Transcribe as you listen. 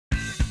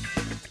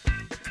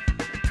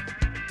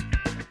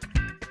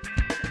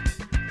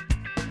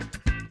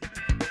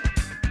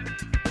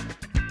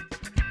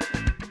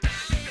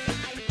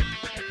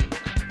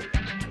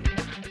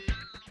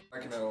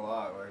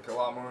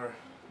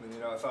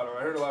I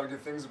heard a lot of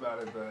good things about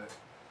it, but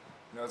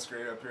it's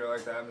great up here. I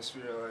like the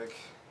atmosphere, I like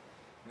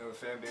the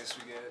fan base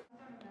we get.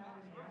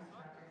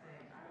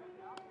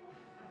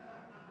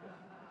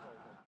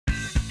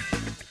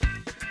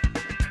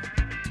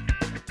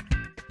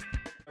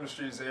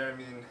 Chemistry's there. I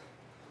mean,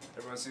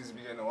 everyone seems to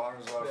be getting along.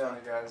 There's a lot of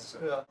funny guys. So.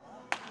 Yeah.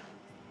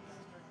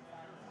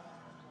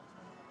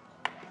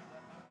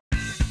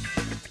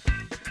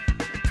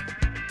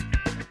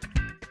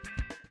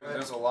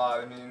 There's a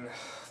lot. I mean,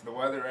 the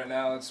weather right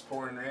now, it's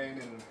pouring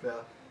rain, and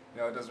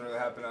it doesn't really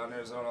happen out in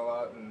Arizona a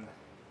lot, and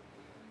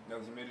the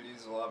humidity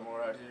is a lot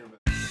more out here. But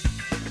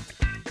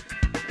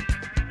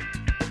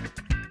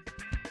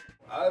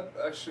I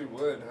actually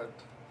would.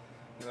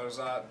 There's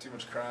not too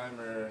much crime,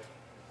 or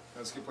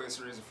it's a good place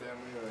to raise a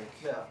family.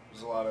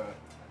 There's a lot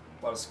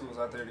of schools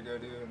out there to go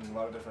to, and a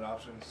lot of different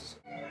options.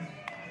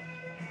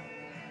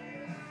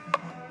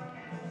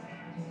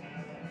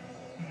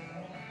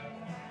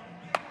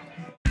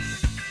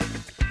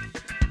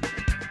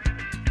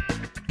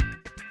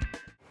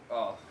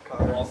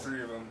 All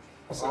three of them.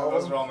 So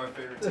those are all my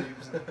favorite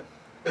teams.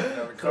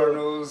 The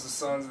Cardinals, the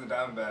Suns, and the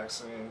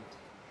Diamondbacks. I mean,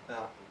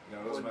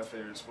 those are my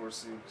favorite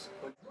sports teams.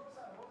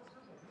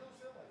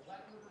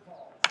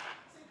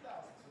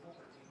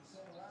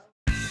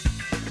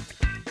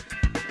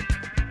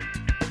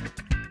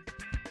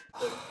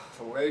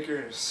 The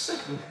Lakers.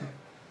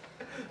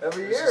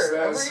 Every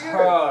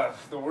year.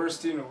 The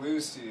worst team to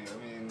lose to. I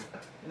mean,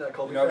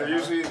 they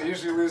usually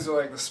lose to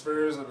like the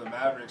Spurs or the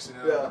Mavericks.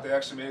 But they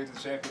actually made it to the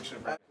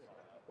championship.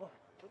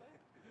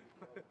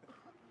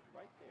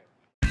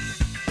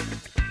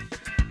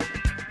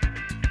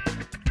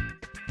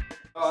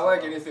 I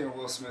like anything with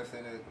Will Smith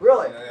in it.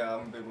 Really? Yeah,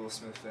 I'm a big Will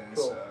Smith fan.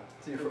 Cool.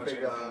 So you're a big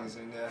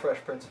in, Fresh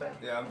Prince fan?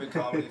 Yeah, I'm a big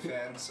comedy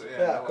fan. So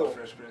I love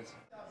Fresh Prince.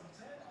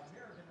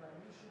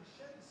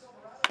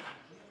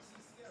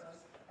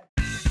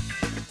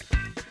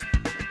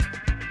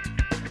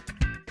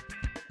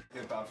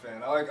 Hip-hop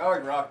fan. I like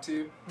rock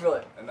too.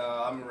 Really? And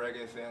I'm a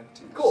reggae fan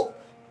too. Cool.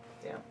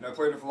 So. Yeah. I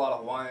played with a lot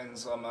of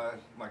Hawaiians on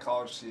my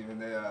college team,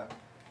 and they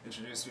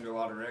introduced me to a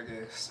lot of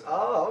reggae. So,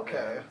 oh,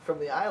 okay. From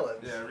the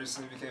islands. Yeah, I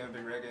recently became a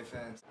big reggae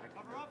fan.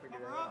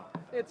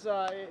 It's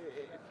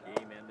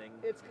game ending.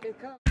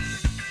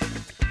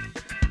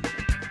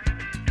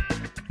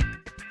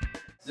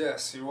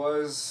 Yes, he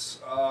was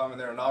in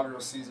their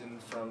inaugural season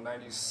from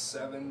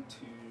 '97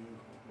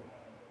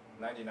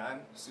 to '99.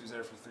 So he was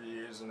there for 3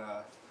 years, and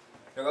that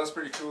was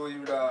pretty cool. He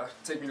would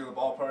take me to the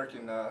ballpark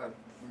and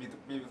meet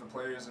with the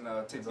players and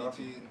take BP.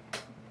 Awesome.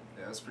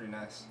 Yeah, it was pretty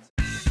nice.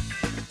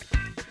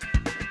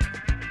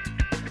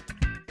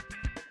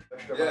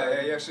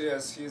 Yeah, he actually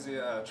has. He's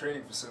a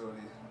training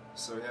facility,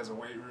 so he has a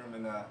weight room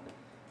and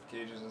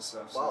cages and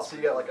stuff. Wow, so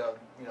you got like a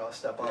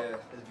step up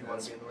if you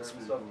want to be in the room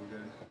and stuff. Cool,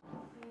 good.